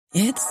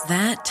It's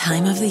that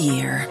time of the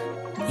year.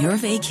 Your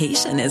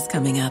vacation is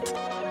coming up.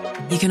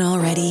 You can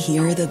already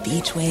hear the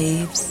beach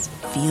waves,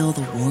 feel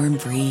the warm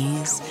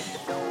breeze,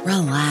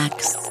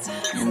 relax,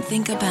 and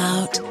think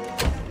about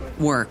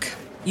work.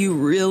 You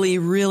really,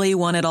 really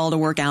want it all to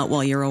work out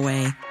while you're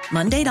away.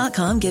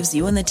 Monday.com gives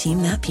you and the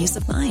team that peace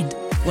of mind.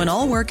 When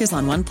all work is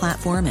on one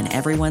platform and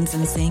everyone's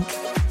in sync,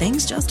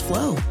 things just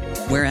flow.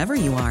 Wherever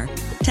you are,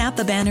 tap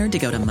the banner to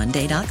go to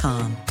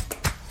Monday.com.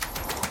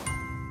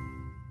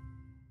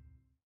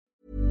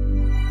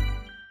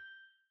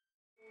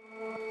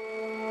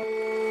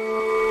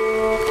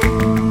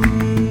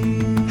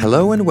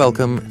 Hello and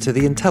welcome to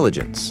The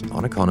Intelligence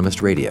on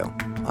Economist Radio.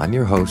 I'm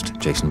your host,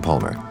 Jason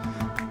Palmer.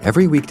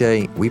 Every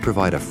weekday, we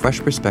provide a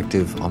fresh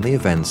perspective on the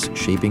events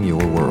shaping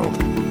your world.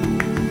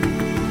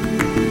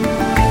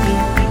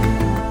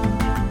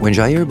 When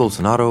Jair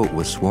Bolsonaro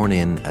was sworn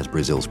in as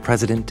Brazil's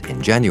president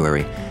in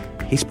January,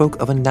 he spoke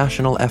of a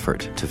national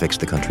effort to fix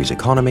the country's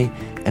economy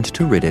and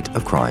to rid it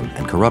of crime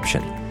and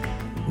corruption.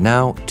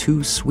 Now,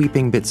 two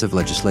sweeping bits of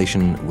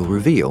legislation will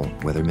reveal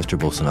whether Mr.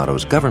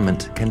 Bolsonaro's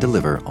government can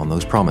deliver on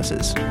those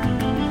promises.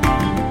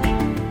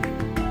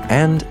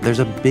 And there's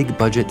a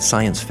big-budget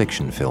science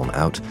fiction film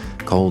out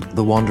called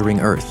The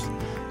Wandering Earth.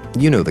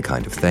 You know the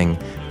kind of thing.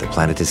 The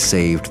planet is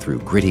saved through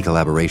gritty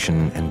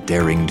collaboration and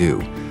daring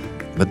do.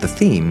 But the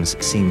themes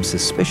seem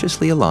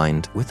suspiciously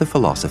aligned with the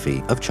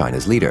philosophy of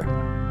China's leader.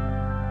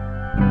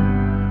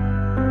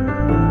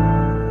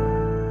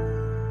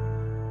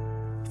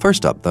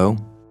 First up, though,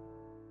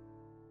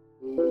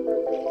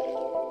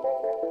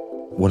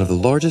 one of the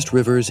largest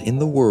rivers in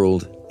the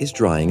world is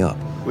drying up.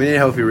 We need a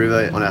healthy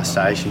river on our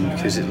station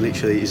because it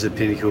literally is the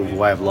pinnacle of a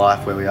way of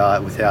life where we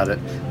are. Without it,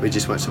 we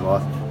just won't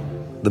survive.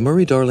 The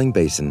Murray-Darling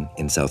Basin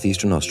in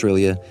southeastern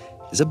Australia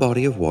is a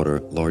body of water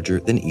larger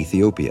than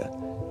Ethiopia.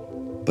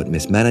 But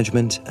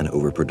mismanagement and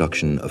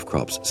overproduction of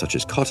crops such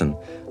as cotton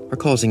are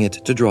causing it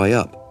to dry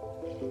up.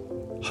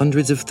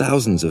 Hundreds of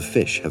thousands of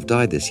fish have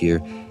died this year,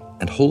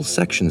 and whole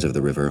sections of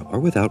the river are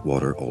without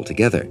water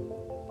altogether.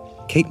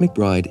 Kate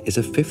McBride is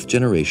a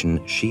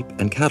fifth-generation sheep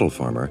and cattle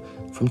farmer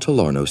from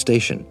Talarno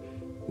Station,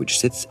 which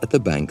sits at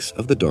the banks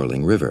of the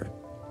Darling River.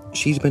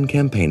 She's been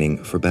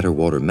campaigning for better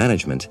water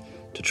management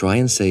to try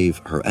and save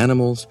her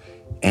animals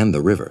and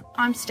the river.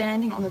 I'm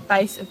standing on the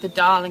base of the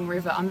Darling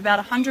River. I'm about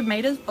 100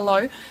 metres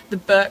below the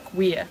Burke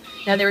Weir.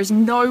 Now, there is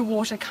no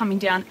water coming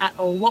down at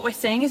all. What we're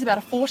seeing is about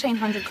a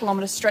 1,400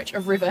 kilometre stretch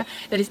of river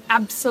that is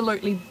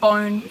absolutely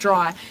bone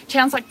dry.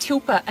 Towns like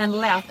Tilpa and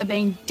Louth are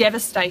being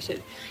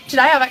devastated.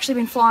 Today, I've actually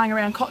been flying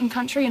around cotton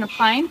country in a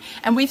plane,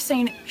 and we've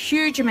seen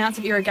huge amounts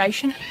of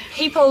irrigation.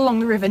 People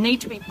along the river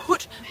need to be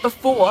put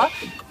before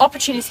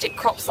opportunistic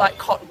crops like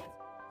cotton.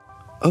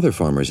 Other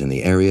farmers in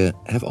the area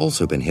have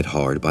also been hit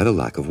hard by the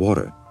lack of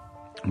water.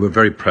 We're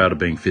very proud of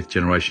being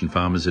fifth-generation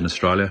farmers in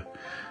Australia,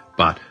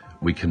 but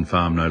we can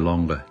farm no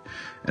longer.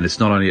 And it's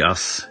not only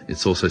us,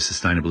 it's also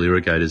sustainable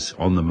irrigators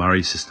on the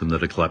Murray system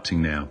that are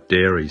collapsing now.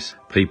 Dairies,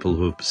 people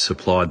who have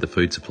supplied the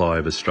food supply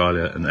of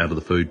Australia and out of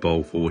the food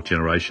bowl for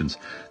generations,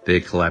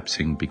 they're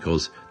collapsing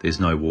because there's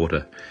no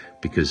water,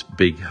 because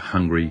big,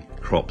 hungry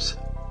crops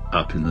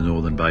up in the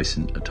northern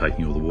basin are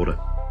taking all the water.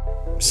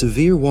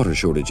 Severe water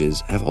shortages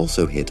have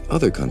also hit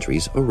other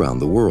countries around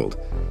the world.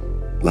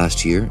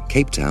 Last year,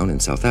 Cape Town in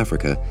South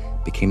Africa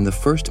became the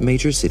first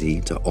major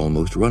city to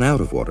almost run out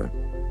of water.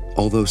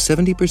 Although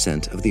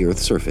 70% of the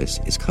Earth's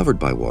surface is covered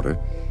by water,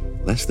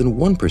 less than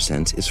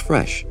 1% is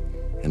fresh,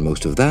 and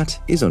most of that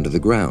is under the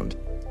ground.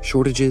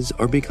 Shortages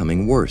are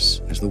becoming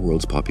worse as the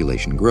world's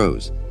population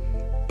grows.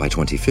 By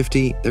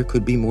 2050, there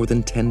could be more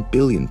than 10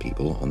 billion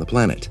people on the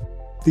planet.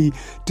 The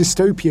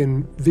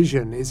dystopian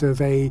vision is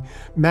of a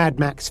Mad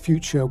Max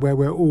future where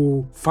we're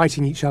all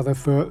fighting each other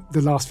for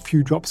the last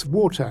few drops of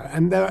water.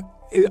 And there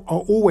are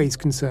always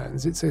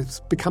concerns.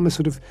 It's become a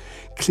sort of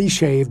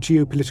cliche of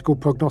geopolitical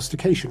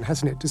prognostication,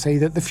 hasn't it, to say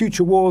that the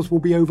future wars will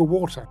be over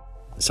water.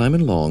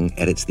 Simon Long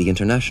edits the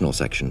international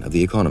section of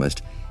The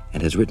Economist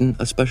and has written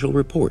a special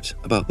report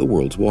about the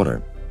world's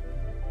water.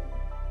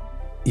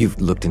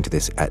 You've looked into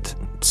this at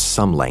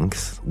some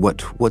length.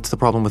 What's the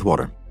problem with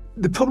water?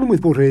 The problem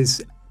with water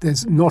is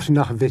there's not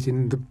enough of it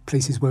in the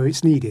places where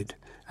it's needed,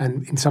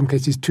 and in some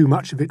cases too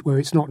much of it where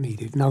it's not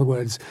needed. In other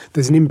words,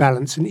 there's an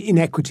imbalance and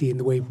inequity in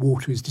the way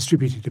water is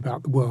distributed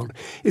about the world.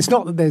 It's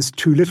not that there's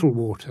too little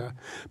water,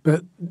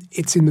 but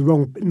it's in the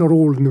wrong, not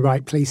all in the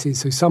right places.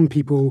 So some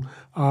people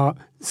are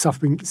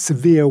suffering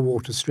severe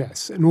water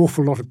stress. An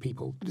awful lot of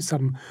people,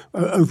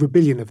 over 1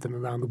 billion of them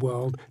around the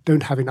world,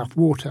 don't have enough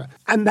water.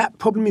 And that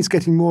problem is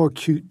getting more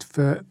acute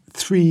for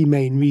three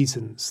main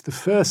reasons. The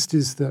first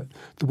is that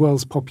the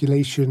world's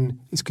population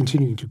is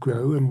continuing to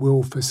grow and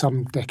will for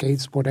some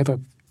decades, whatever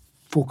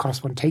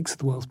forecast one takes of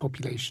the world's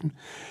population.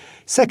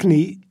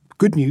 Secondly,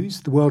 good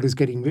news, the world is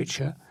getting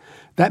richer.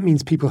 That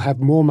means people have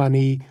more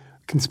money,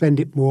 can spend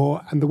it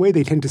more, and the way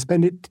they tend to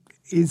spend it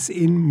is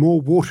in more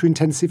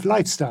water-intensive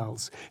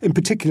lifestyles. In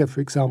particular,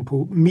 for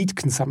example, meat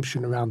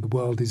consumption around the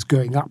world is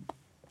going up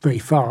very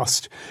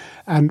fast.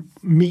 And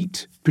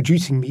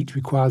producing meat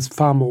requires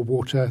far more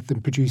water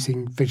than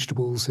producing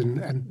vegetables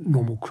and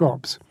normal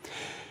crops.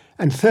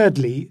 And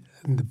thirdly,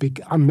 and the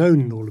big unknown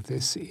in all of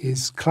this,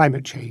 is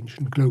climate change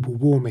and global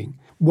warming.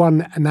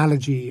 One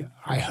analogy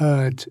I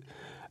heard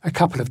a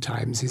couple of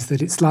times is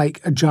that it's like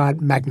a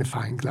giant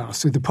magnifying glass.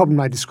 So the problem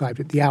I described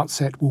at the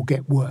outset will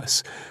get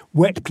worse.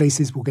 Wet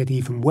places will get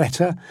even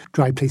wetter,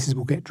 dry places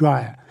will get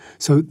drier.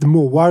 So the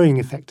more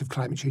worrying effect of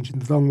climate change in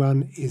the long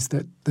run is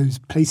that those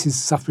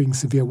places suffering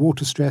severe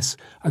water stress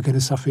are going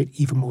to suffer it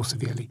even more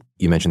severely.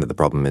 You mentioned that the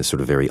problem is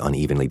sort of very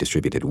unevenly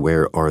distributed.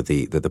 Where are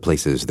the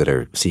places that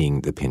are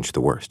seeing the pinch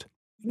the worst?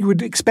 You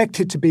would expect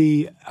it to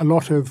be a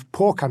lot of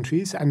poor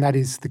countries, and that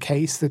is the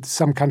case, that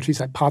some countries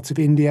like parts of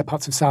India,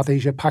 parts of South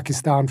Asia,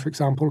 Pakistan, for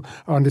example,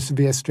 are under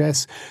severe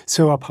stress.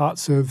 So are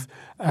parts of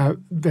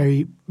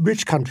very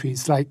rich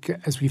countries like,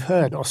 as we've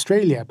heard,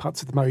 Australia,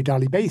 parts of the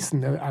Murray-Darling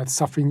Basin are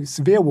suffering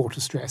severe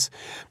water stress.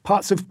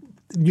 Parts of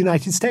the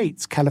United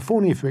States,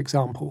 California, for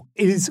example.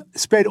 It is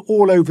spread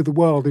all over the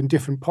world in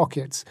different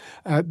pockets.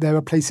 There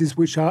are places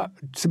which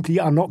simply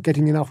are not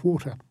getting enough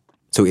water.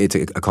 So it's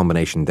a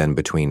combination then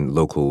between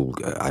local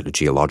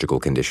geological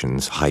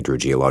conditions,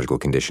 hydrogeological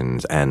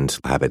conditions, and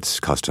habits,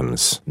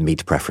 customs,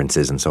 meat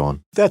preferences, and so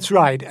on? That's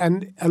right.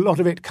 And a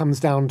lot of it comes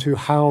down to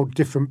how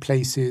different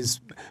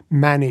places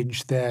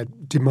manage their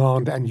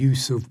demand and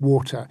use of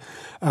water.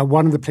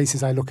 One of the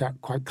places I look at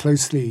quite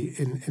closely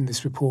in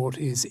this report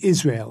is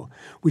Israel,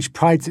 which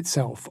prides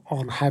itself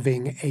on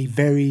having a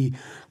very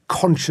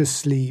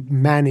consciously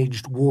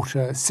managed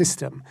water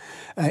system.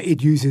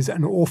 It uses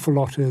an awful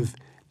lot of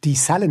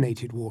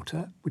desalinated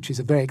water, which is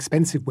a very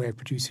expensive way of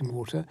producing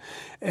water.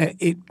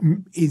 It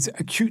is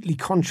acutely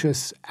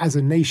conscious as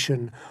a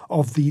nation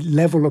of the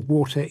level of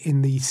water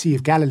in the Sea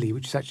of Galilee,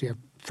 which is actually a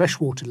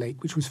freshwater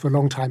lake, which was for a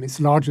long time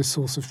its largest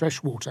source of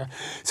fresh water.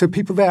 So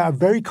people there are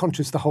very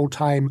conscious the whole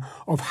time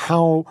of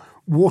how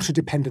water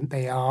dependent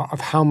they are,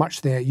 of how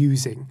much they're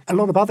using. A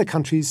lot of other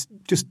countries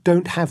just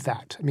don't have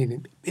that. I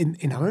mean,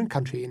 in our own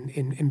country,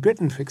 in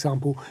Britain, for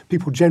example,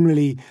 people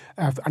generally,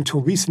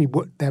 until recently,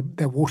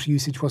 their water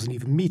usage wasn't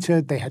even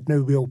metered. They had no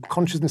real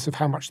consciousness of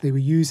how much they were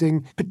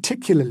using,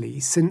 particularly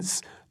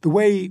since the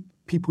way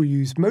people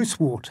use most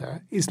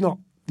water is not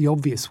the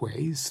obvious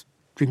ways,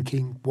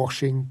 drinking,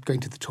 washing, going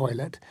to the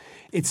toilet.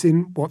 It's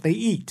in what they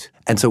eat.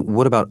 And so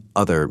what about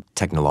other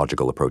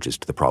technological approaches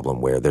to the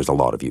problem where there's a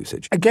lot of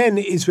usage? Again,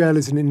 Israel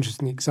is an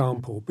interesting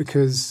example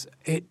because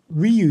it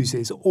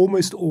reuses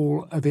almost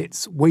all of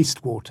its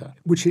wastewater,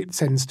 which it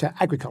sends to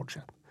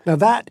agriculture. Now,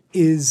 that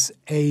is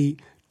a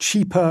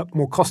cheaper,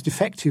 more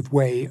cost-effective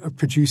way of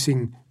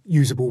producing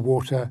usable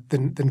water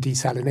than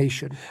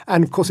desalination.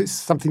 And of course, it's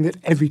something that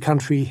every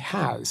country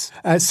has.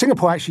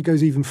 Singapore actually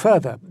goes even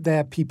further.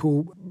 Their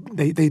people,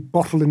 they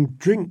bottle and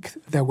drink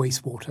their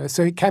wastewater,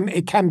 so it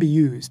can be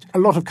used. A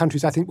lot of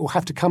countries, I think, will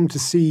have to come to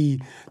see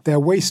their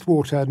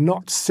wastewater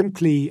not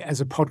simply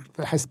as a product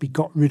that has to be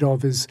got rid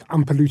of as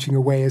unpolluting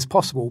a way as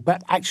possible,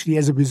 but actually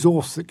as a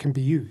resource that can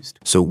be used.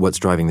 So what's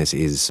driving this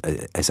is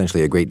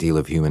essentially a great deal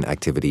of human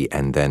activity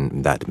and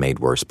then that made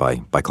worse by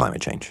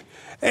climate change.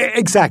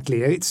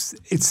 Exactly.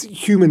 It's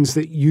humans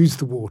that use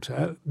the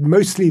water.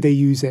 Mostly they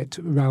use it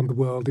around the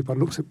world. If one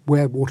looks at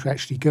where water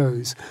actually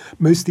goes,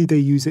 mostly they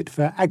use it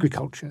for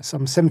agriculture.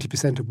 Some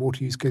 70% of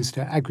water use goes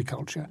to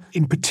agriculture.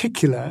 In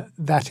particular,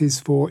 that is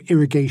for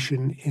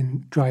irrigation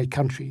in dry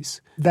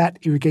countries. That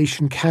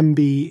irrigation can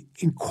be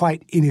in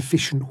quite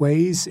inefficient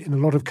ways. In a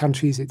lot of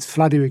countries, it's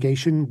flood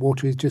irrigation.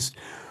 Water is just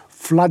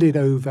flooded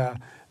over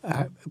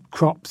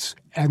crops,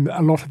 and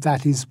a lot of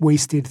that is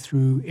wasted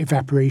through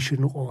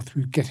evaporation or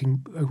through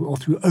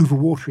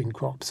overwatering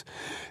crops.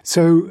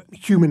 So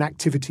human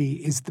activity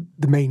is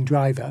the main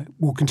driver,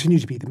 will continue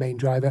to be the main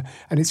driver,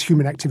 and it's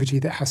human activity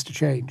that has to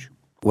change.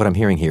 What I'm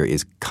hearing here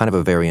is kind of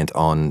a variant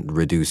on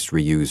reduce,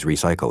 reuse,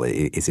 recycle.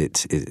 Is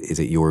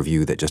it your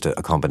view that just a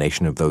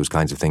combination of those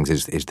kinds of things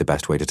is the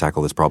best way to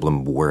tackle this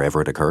problem wherever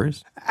it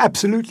occurs?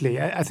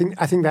 Absolutely. I think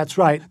that's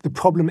right. The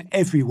problem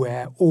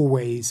everywhere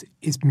always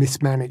is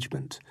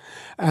mismanagement.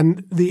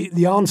 And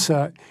the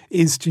answer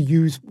is to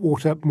use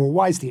water more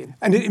wisely.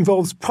 And it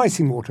involves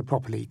pricing water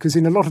properly, because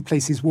in a lot of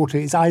places water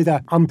is either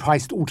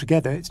unpriced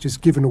altogether, it's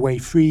just given away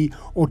free,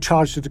 or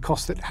charged at a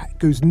cost that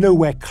goes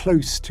nowhere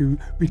close to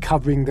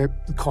recovering the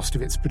cost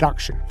of its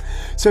production.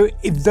 So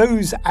if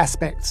those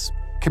aspects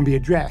can be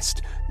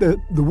addressed, the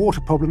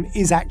water problem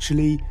is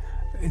actually,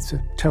 it's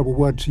a terrible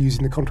word to use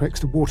in the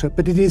context of water,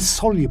 but it is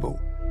soluble.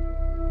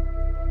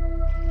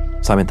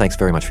 Simon, thanks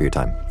very much for your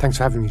time. Thanks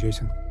for having me,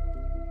 Jason.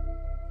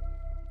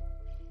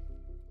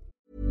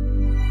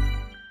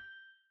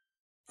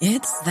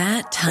 It's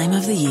that time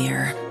of the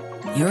year.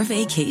 Your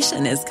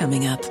vacation is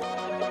coming up.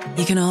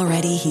 You can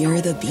already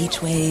hear the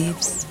beach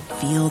waves,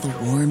 feel the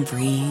warm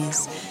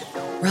breeze,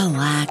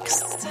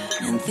 relax,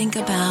 and think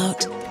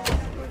about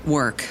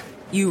work.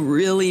 You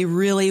really,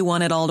 really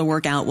want it all to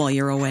work out while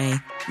you're away.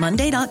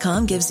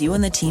 Monday.com gives you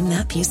and the team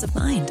that peace of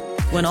mind.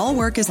 When all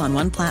work is on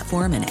one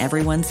platform and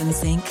everyone's in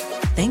sync,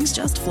 things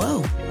just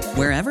flow.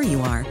 Wherever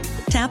you are,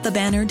 tap the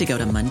banner to go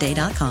to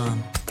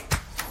Monday.com.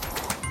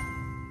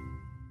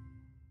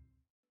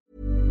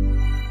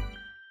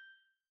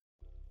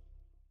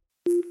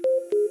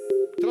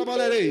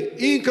 Trabalharei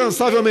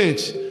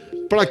incansavelmente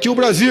para que o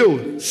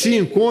Brasil se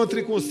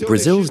encontre com seu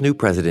Brazil's new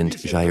president,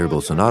 Jair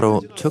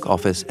Bolsonaro, took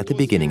office at the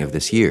beginning of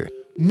this year.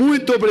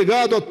 Muito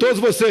obrigado a todos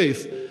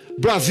vocês.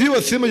 Brasil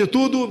acima de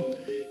tudo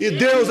e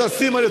Deus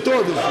acima de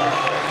todos.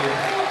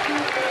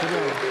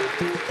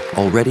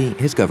 Already,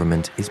 his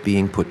government is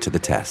being put to the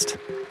test.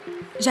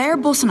 Jair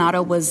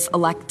Bolsonaro was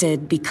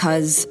elected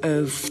because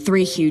of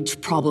three huge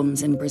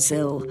problems in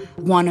Brazil.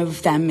 One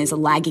of them is a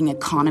lagging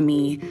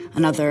economy,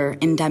 another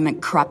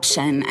endemic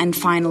corruption, and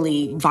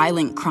finally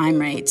violent crime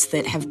rates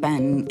that have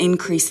been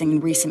increasing in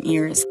recent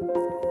years.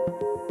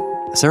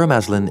 Sarah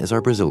Maslin is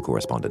our Brazil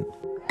correspondent.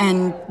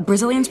 And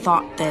Brazilians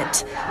thought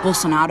that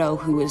Bolsonaro,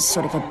 who was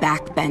sort of a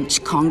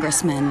backbench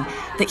congressman,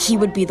 that he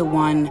would be the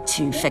one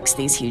to fix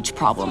these huge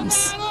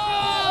problems.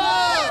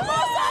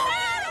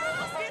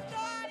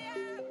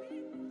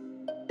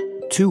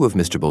 Two of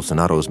Mr.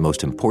 Bolsonaro's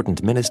most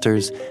important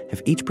ministers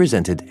have each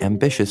presented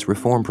ambitious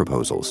reform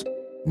proposals.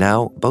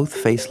 Now, both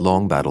face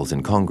long battles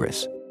in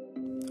Congress.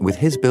 With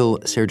his bill,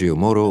 Sergio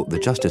Moro, the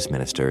Justice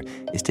Minister,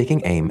 is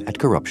taking aim at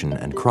corruption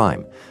and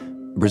crime.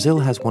 Brazil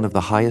has one of the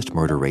highest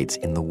murder rates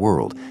in the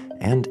world,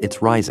 and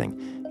it's rising.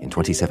 In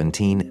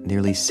 2017,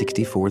 nearly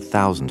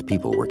 64,000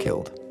 people were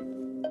killed.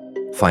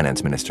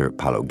 Finance Minister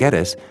Paulo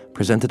Guedes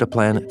presented a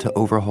plan to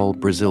overhaul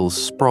Brazil's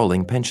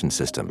sprawling pension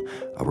system,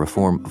 a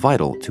reform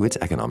vital to its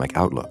economic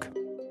outlook.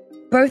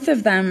 Both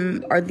of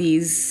them are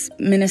these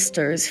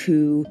ministers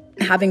who,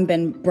 having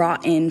been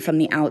brought in from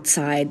the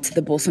outside to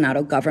the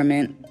Bolsonaro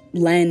government,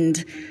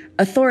 lend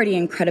authority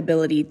and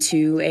credibility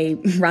to a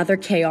rather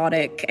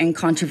chaotic and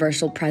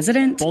controversial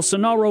president.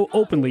 Bolsonaro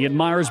openly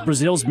admires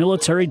Brazil's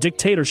military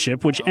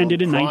dictatorship, which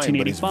ended in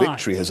 1985. But his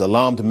victory has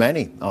alarmed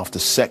many after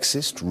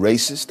sexist,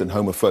 racist, and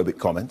homophobic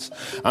comments,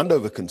 and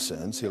over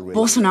concerns he'll...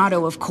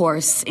 Bolsonaro, of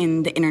course,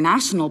 in the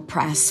international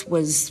press,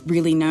 was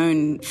really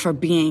known for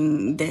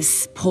being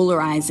this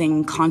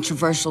polarizing,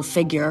 controversial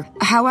figure.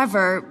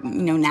 However,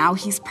 now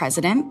he's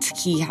president.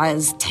 He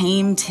has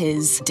tamed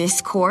his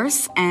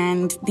discourse,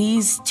 and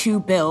these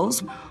two bills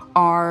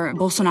are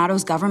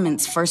Bolsonaro's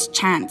government's first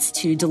chance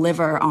to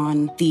deliver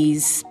on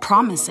these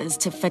promises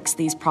to fix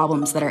these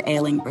problems that are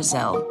ailing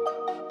Brazil.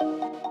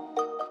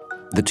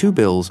 The two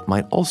bills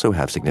might also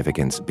have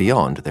significance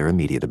beyond their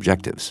immediate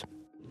objectives.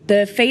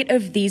 The fate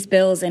of these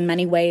bills in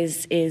many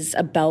ways is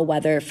a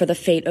bellwether for the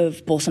fate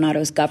of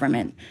Bolsonaro's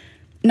government.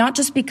 Not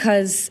just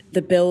because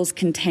the bills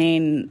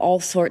contain all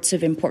sorts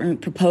of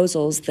important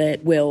proposals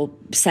that will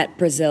set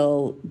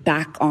Brazil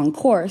back on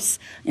course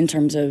in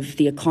terms of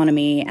the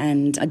economy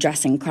and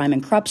addressing crime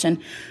and corruption,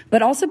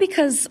 but also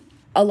because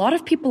a lot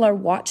of people are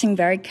watching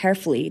very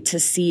carefully to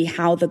see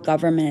how the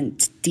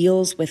government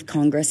deals with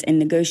Congress in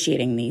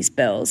negotiating these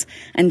bills.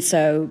 And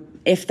so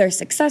if they're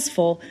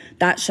successful,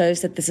 that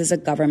shows that this is a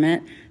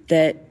government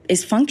that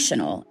is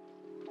functional.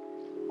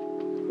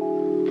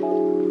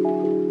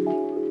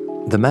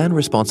 The man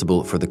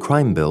responsible for the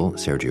crime bill,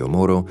 Sergio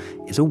Moro,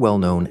 is a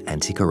well-known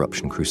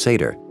anti-corruption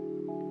crusader.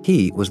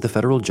 He was the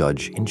federal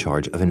judge in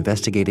charge of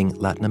investigating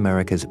Latin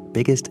America's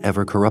biggest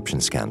ever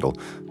corruption scandal,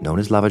 known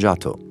as Lava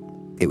Jato.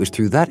 It was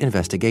through that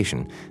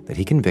investigation that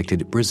he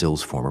convicted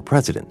Brazil's former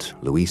president,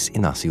 Luiz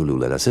Inácio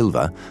Lula da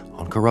Silva,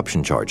 on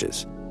corruption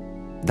charges.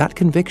 That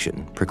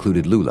conviction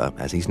precluded Lula,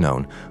 as he's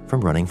known, from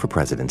running for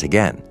president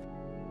again.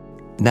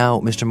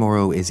 Now, Mr.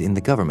 Moro is in the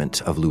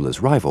government of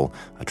Lula's rival,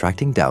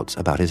 attracting doubts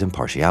about his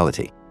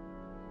impartiality.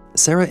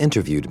 Sarah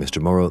interviewed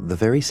Mr. Moro the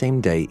very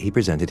same day he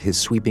presented his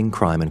sweeping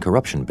crime and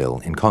corruption bill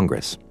in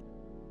Congress.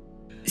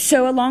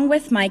 So along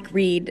with Mike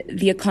Reed,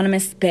 the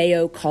Economist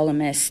Bayo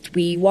columnist,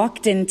 we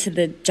walked into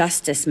the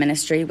Justice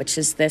Ministry, which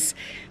is this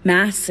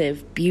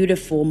massive,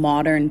 beautiful,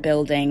 modern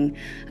building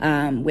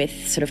with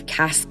sort of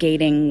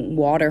cascading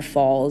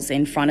waterfalls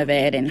in front of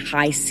it and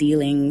high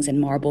ceilings and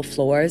marble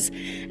floors.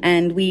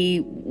 And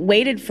we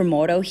waited for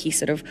Moro. He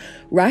sort of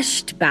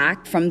rushed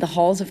back from the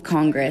halls of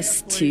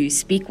Congress to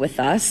speak with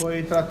us.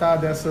 Foi tratar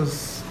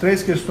dessas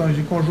três questões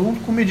de conjunto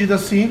com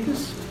medidas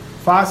simples.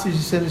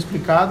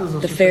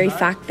 The very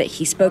fact that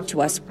he spoke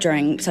to us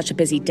during such a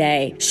busy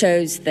day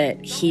shows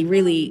that he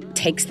really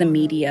takes the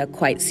media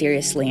quite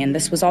seriously, and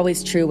this was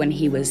always true when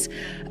he was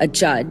a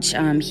judge.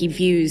 He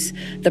views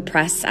the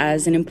press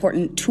as an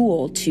important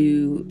tool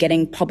to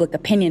getting public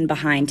opinion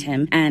behind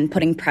him and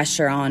putting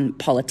pressure on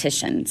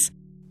politicians.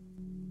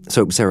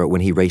 So, Sarah, when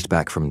he raced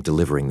back from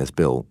delivering this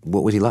bill,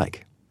 what was he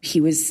like?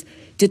 He was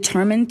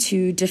determined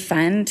to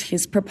defend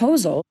his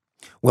proposal.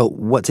 Well,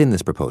 what's in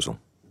this proposal?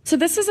 So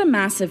this is a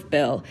massive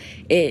bill.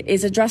 It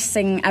is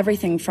addressing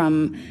everything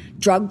from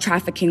drug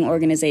trafficking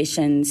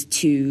organizations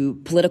to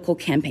political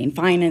campaign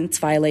finance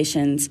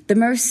violations. The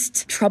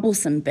most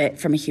troublesome bit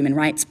from a human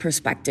rights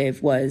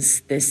perspective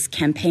was this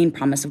campaign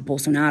promise of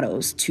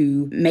Bolsonaro's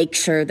to make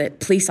sure that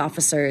police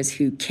officers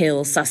who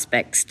kill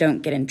suspects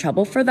don't get in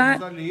trouble for that.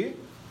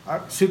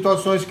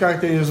 Situações que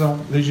caracterizam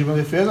legítima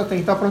defesa têm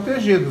que estar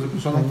protegidas. A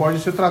pessoa não pode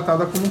ser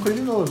tratada como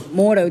criminoso.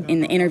 Moro,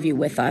 in the interview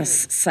with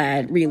us,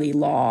 said really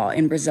law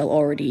in Brazil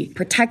already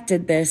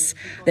protected this,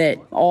 that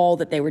all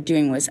that they were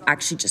doing was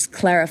actually just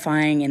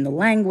clarifying in the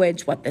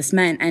language what this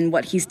meant. And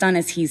what he's done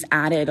is he's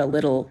added a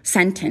little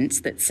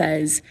sentence that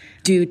says,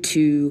 due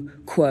to,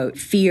 quote,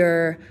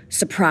 fear,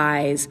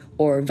 surprise,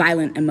 or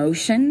violent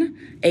emotion,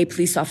 a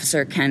police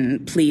officer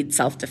can plead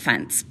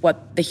self-defense.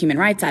 What the human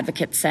rights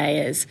advocates say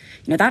is,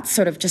 that's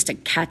sort of just a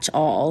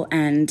catch-all,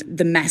 and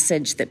the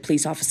message that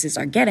police officers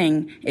are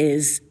getting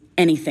is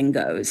anything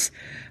goes.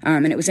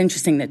 And it was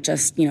interesting that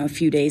just, a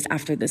few days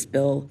after this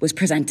bill was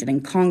presented in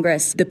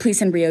Congress, the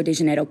police in Rio de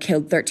Janeiro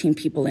killed 13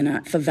 people in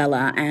a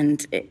favela,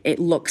 and it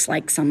looks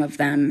like some of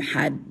them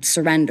had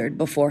surrendered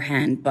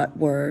beforehand, but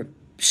were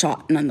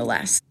shot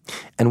nonetheless.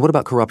 And what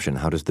about corruption?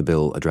 How does the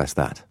bill address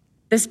that?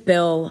 This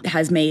bill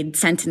has made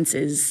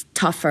sentences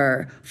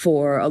tougher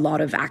for a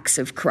lot of acts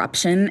of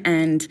corruption,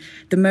 and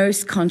the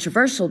most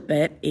controversial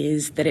bit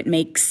is that it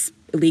makes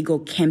illegal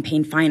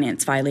campaign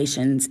finance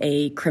violations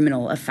a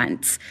criminal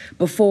offense.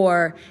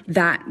 Before,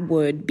 that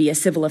would be a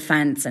civil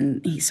offense and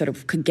he sort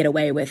of could get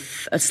away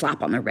with a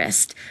slap on the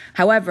wrist.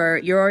 However,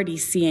 you're already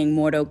seeing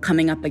Moro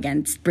coming up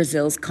against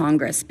Brazil's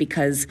Congress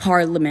because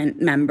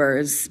parliament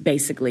members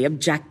basically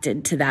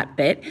objected to that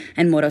bit,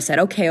 and Moro said,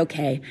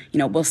 okay,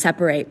 we'll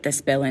separate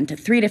this bill into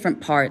 3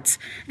 different parts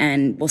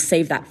and we'll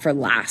save that for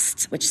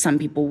last, which some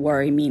people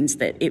worry means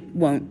that it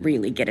won't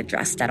really get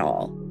addressed at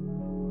all.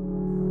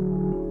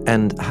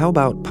 And how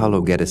about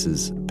Paulo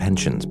Guedes'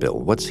 pensions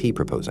bill? What's he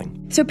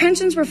proposing? So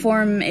pensions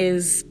reform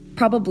is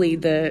probably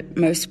the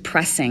most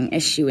pressing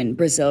issue in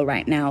Brazil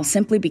right now,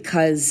 simply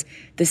because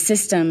the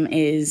system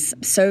is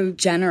so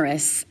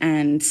generous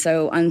and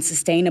so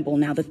unsustainable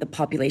now that the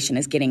population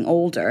is getting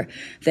older,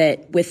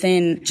 that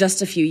within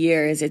just a few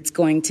years, it's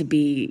going to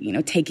be,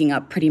 taking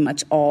up pretty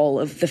much all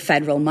of the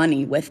federal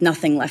money with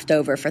nothing left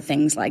over for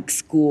things like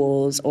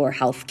schools or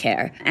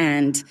healthcare.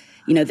 And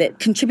that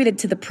contributed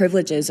to the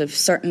privileges of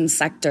certain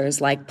sectors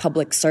like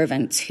public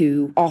servants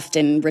who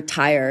often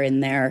retire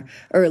in their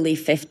early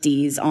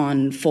 50s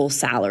on full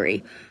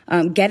salary.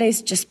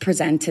 Guedes just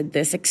presented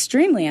this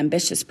extremely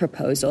ambitious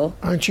proposal.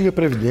 A antiga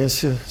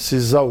Previdência se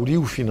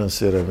exauriu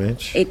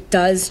financeiramente. It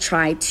does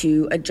try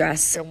to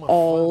address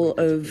all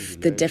of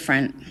the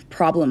different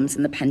problems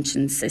in the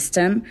pension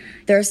system.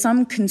 There are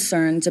some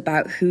concerns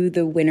about who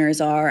the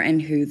winners are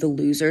and who the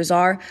losers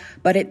are,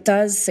 but it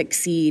does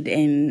succeed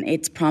in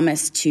its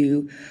promise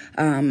to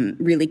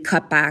really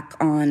cut back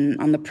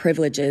on the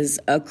privileges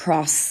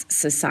across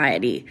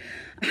society.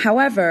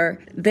 However,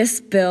 this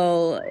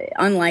bill,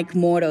 unlike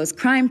Moro's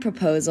crime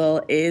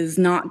proposal, is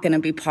not going to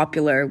be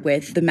popular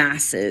with the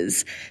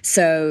masses.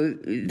 So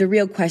the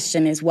real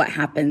question is what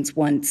happens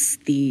once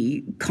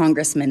the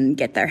congressmen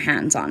get their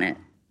hands on it.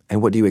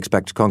 And what do you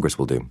expect Congress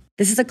will do?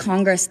 This is a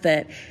Congress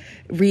that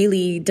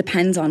really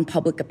depends on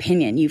public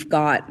opinion. You've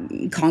got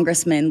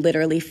congressmen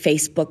literally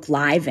Facebook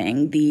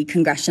living the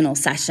congressional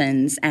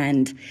sessions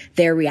and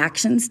their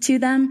reactions to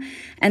them.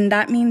 And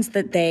that means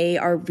that they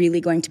are really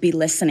going to be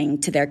listening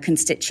to their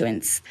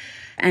constituents.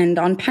 And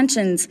on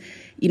pensions,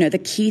 the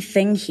key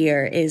thing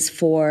here is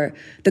for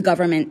the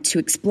government to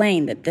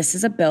explain that this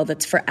is a bill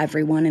that's for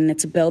everyone, and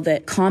it's a bill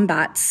that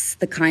combats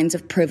the kinds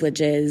of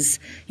privileges,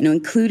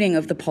 including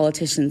of the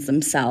politicians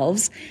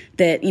themselves,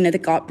 that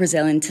got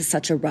Brazil into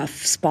such a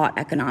rough spot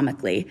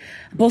economically.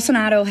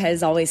 Bolsonaro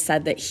has always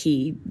said that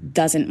he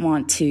doesn't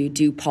want to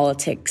do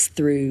politics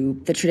through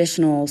the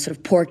traditional sort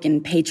of pork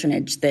and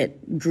patronage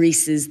that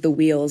greases the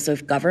wheels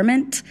of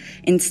government.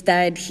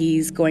 Instead,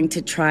 he's going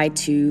to try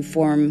to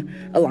form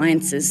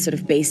alliances sort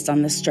of based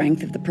on the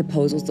strength of the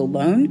proposals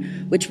alone,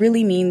 which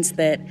really means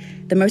that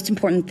the most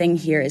important thing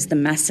here is the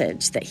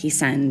message that he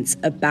sends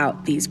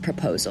about these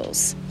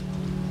proposals.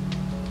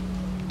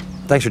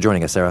 Thanks for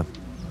joining us, Sarah.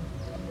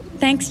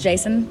 Thanks,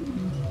 Jason.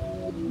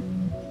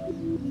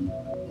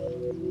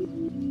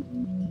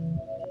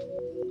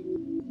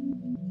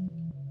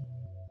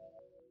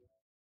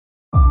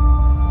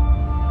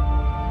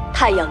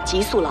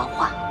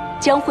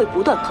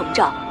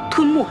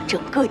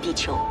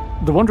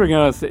 The Wandering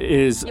Earth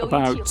is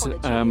about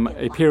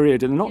a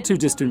period in the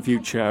not-too-distant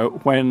future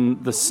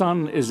when the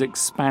sun is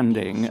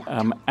expanding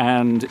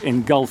and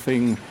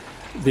engulfing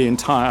the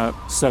entire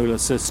solar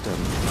system.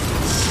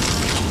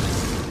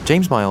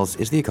 James Miles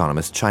is The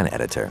Economist China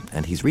editor,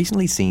 and he's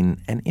recently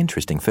seen an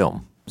interesting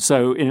film.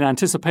 So in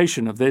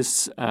anticipation of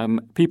this,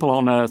 people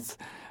on Earth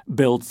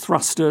build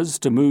thrusters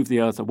to move the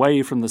Earth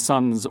away from the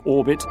sun's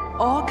orbit.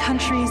 All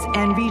countries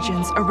and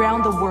regions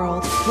around the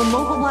world will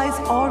mobilize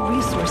all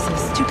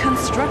resources to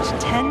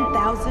construct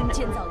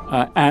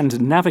 10,000...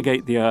 and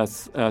navigate the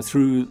Earth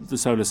through the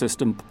solar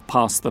system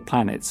past the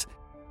planets.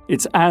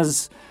 It's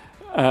as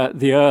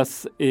the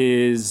Earth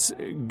is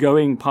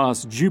going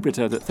past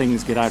Jupiter that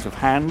things get out of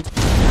hand.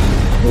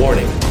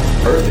 Warning,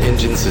 Earth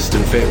engine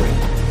system failing.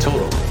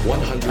 Total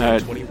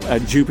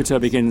 120. Jupiter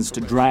begins to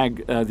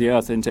drag the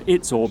Earth into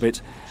its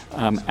orbit,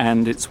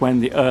 and it's when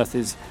the Earth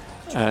is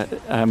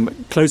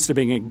close to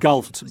being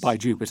engulfed by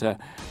Jupiter,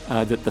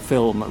 that the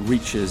film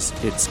reaches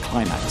its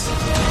climax.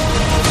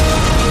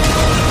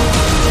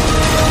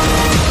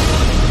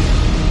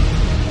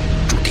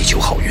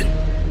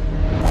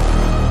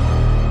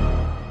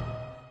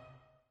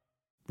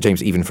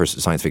 James, even for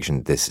science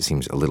fiction, this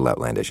seems a little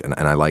outlandish. And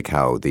I like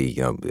how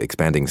the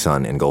expanding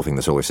sun engulfing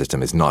the solar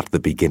system is not the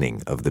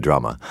beginning of the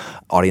drama.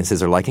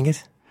 Audiences are liking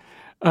it?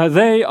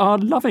 They are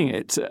loving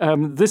it.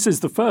 This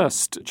is the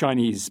first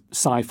Chinese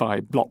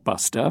sci-fi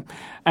blockbuster,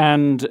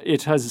 and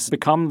it has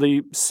become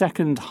the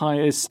second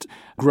highest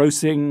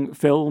grossing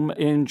film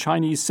in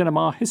Chinese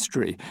cinema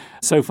history.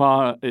 So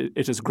far,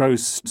 it has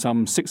grossed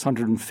some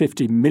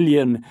 $650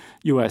 million,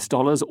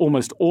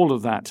 almost all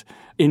of that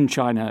in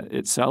China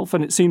itself,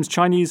 and it seems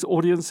Chinese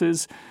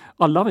audiences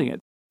are loving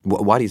it.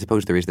 Why do you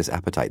suppose there is this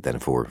appetite then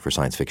for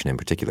science fiction in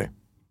particular?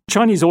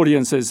 Chinese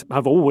audiences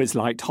have always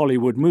liked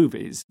Hollywood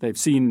movies. They've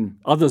seen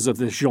others of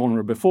this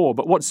genre before,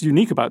 but what's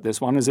unique about this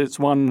one is it's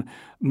one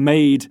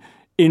made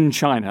in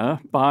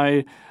China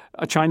by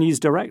a Chinese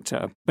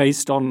director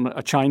based on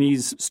a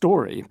Chinese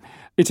story.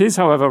 It is,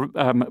 however,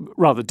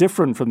 rather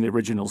different from the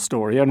original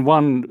story, and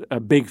one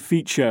big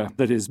feature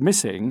that is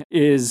missing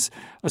is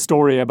a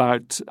story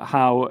about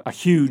how a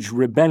huge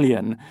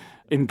rebellion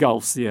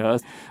engulfs the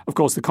earth. Of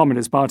course, the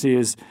Communist Party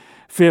is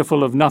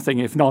fearful of nothing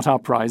if not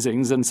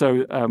uprisings, and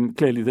so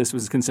clearly this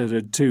was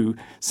considered too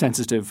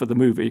sensitive for the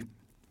movie.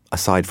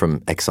 Aside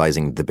from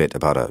excising the bit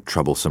about a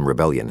troublesome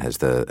rebellion, has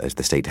the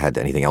state had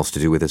anything else to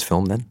do with this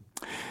film then?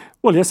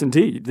 Well, yes,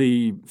 indeed.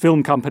 The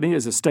film company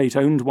is a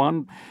state-owned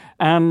one,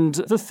 and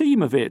the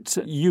theme of it,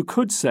 you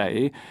could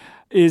say,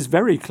 is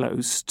very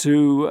close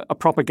to a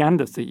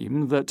propaganda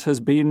theme that has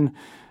been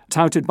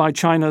touted by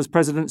China's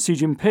President Xi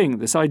Jinping,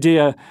 this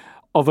idea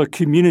of a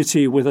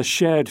community with a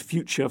shared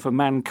future for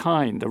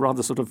mankind, a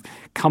rather sort of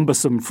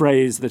cumbersome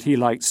phrase that he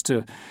likes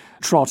to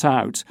trot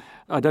out.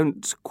 I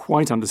don't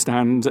quite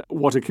understand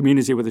what a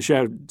community with a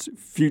shared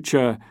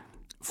future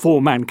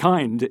for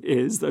mankind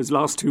is. Those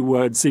last two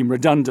words seem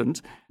redundant.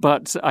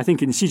 But I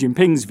think in Xi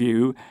Jinping's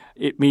view,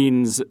 it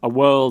means a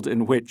world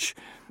in which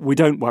we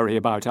don't worry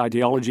about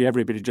ideology.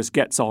 Everybody just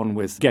gets on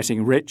with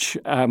getting rich,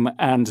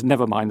 and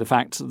never mind the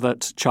fact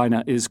that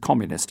China is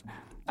communist.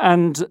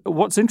 And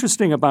what's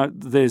interesting about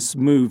this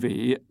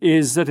movie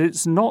is that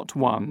it's not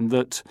one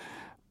that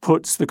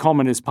puts the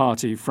Communist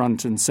Party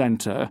front and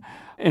center.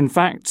 In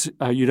fact,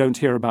 you don't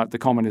hear about the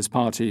Communist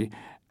Party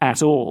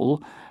at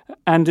all.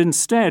 And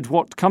instead,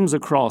 what comes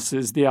across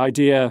is the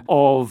idea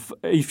of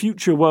a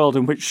future world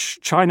in which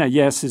China,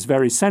 yes, is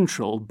very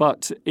central,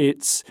 but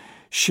it's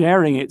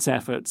sharing its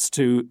efforts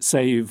to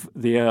save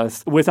the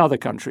earth with other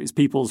countries,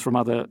 peoples from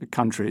other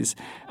countries.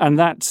 And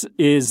that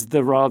is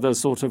the rather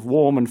sort of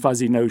warm and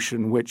fuzzy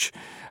notion which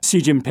Xi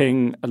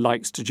Jinping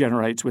likes to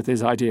generate with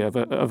his idea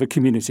of a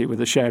community with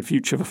a shared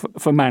future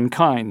for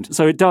mankind.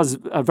 So it does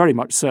very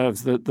much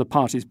serve the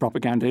party's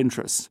propaganda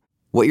interests.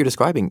 What you're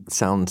describing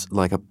sounds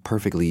like a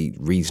perfectly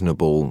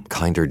reasonable,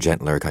 kinder,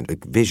 gentler kind of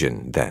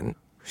vision then.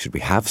 Should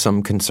we have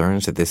some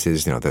concerns that this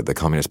is, the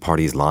Communist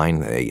Party's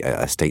line,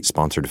 a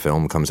state-sponsored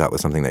film comes out with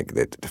something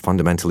that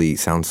fundamentally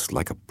sounds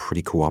like a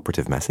pretty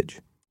cooperative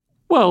message?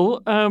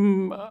 Well,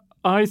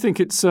 I think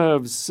it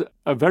serves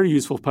a very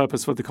useful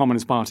purpose for the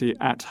Communist Party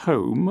at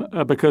home,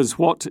 because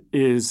what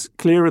is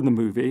clear in the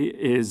movie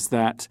is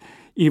that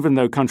even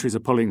though countries are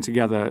pulling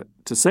together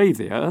to save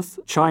the earth,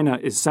 China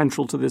is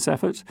central to this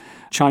effort.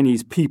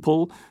 Chinese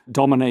people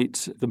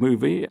dominate the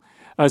movie.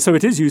 So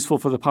it is useful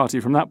for the party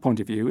from that point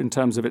of view in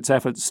terms of its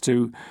efforts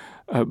to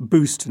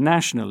boost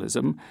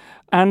nationalism.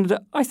 And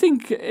I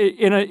think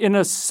in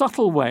a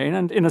subtle way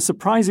and in a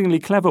surprisingly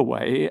clever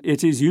way,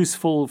 it is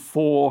useful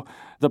for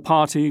the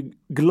party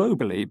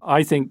globally.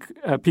 I think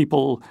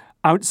people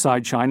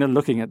outside China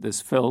looking at this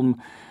film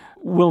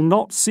will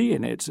not see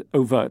in it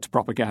overt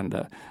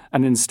propaganda.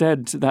 And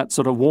instead, that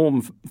sort of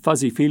warm,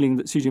 fuzzy feeling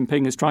that Xi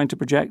Jinping is trying to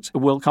project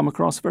will come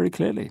across very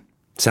clearly.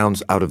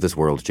 Sounds out of this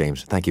world,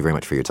 James. Thank you very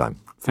much for your time.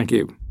 Thank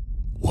you.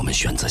 我们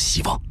选择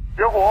希望。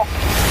热火。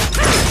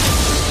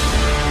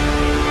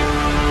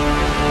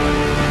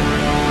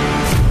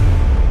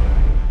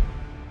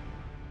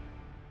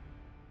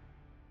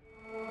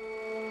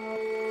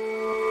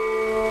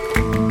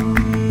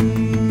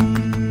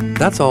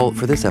 That's all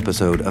for this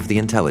episode of The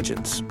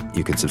Intelligence.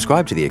 You can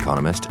subscribe to The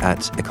Economist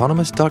at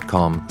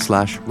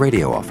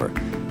economist.com/radio offer.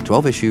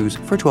 12 issues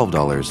for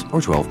 $12 or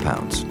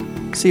 £12.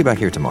 See you back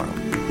here tomorrow.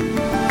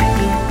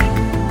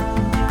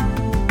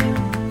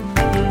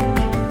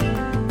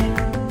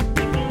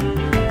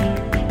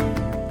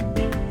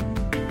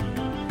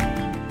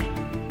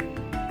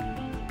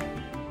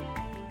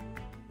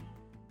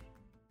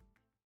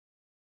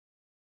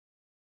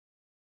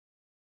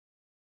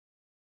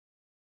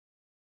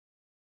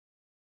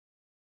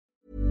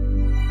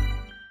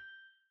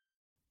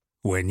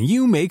 When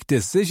you make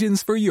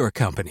decisions for your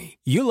company,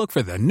 you look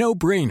for the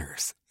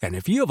no-brainers. And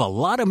if you have a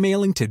lot of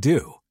mailing to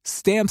do,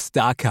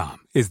 Stamps.com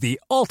is the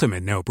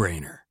ultimate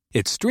no-brainer.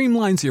 It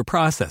streamlines your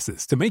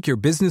processes to make your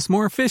business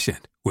more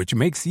efficient, which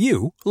makes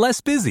you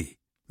less busy.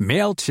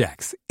 Mail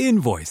checks,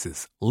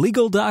 invoices,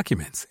 legal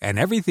documents, and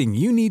everything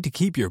you need to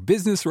keep your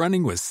business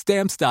running with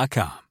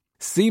Stamps.com.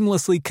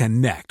 Seamlessly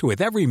connect with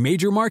every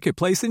major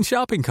marketplace and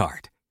shopping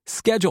cart.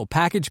 Schedule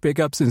package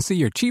pickups and see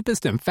your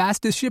cheapest and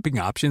fastest shipping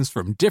options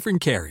from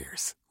different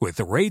carriers, with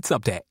rates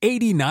up to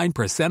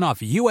 89% off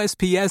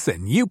USPS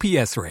and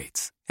UPS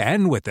rates.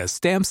 And with the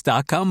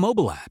Stamps.com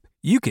mobile app,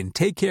 you can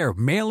take care of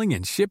mailing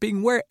and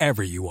shipping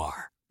wherever you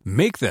are.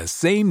 Make the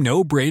same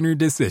no-brainer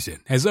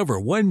decision as over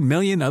 1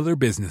 million other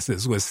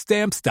businesses with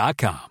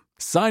Stamps.com.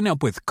 Sign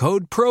up with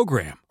code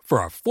PROGRAM for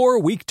a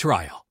 4-week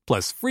trial,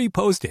 plus free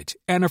postage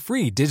and a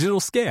free digital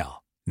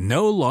scale.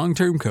 No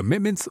long-term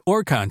commitments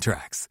or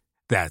contracts.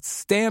 That's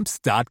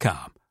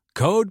Stamps.com.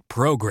 Code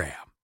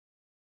PROGRAM.